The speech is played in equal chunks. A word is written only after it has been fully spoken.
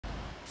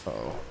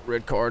Uh-oh,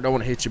 red car. Don't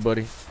want to hit you,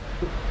 buddy.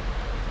 All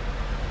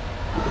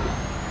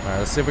right,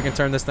 let's see if we can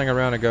turn this thing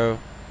around and go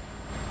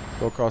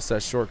across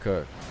that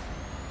shortcut.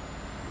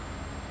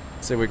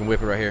 Let's see if we can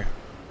whip it right here.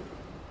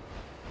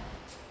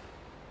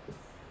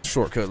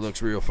 Shortcut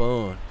looks real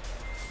fun.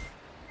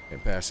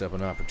 Can't pass up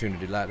an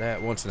opportunity like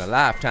that once in a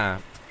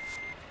lifetime.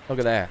 Look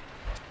at that.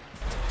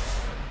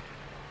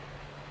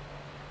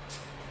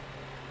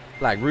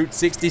 Like Route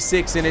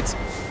 66 in its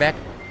back.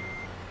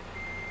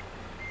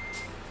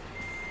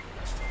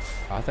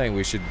 I think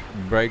we should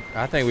break.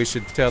 I think we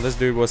should tell this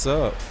dude what's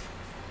up.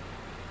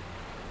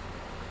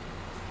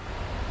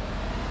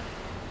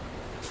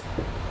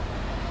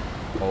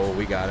 Oh,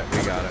 we got it.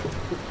 We got it.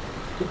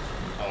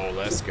 Oh,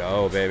 let's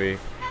go, baby.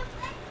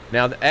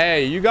 Now,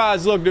 hey, you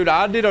guys, look, dude,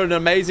 I did an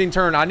amazing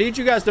turn. I need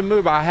you guys to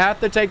move. I have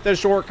to take the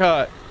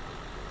shortcut.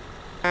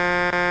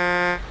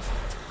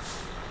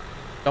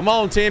 Come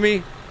on,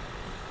 Timmy.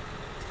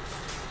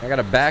 I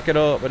gotta back it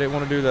up. I didn't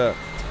want to do that.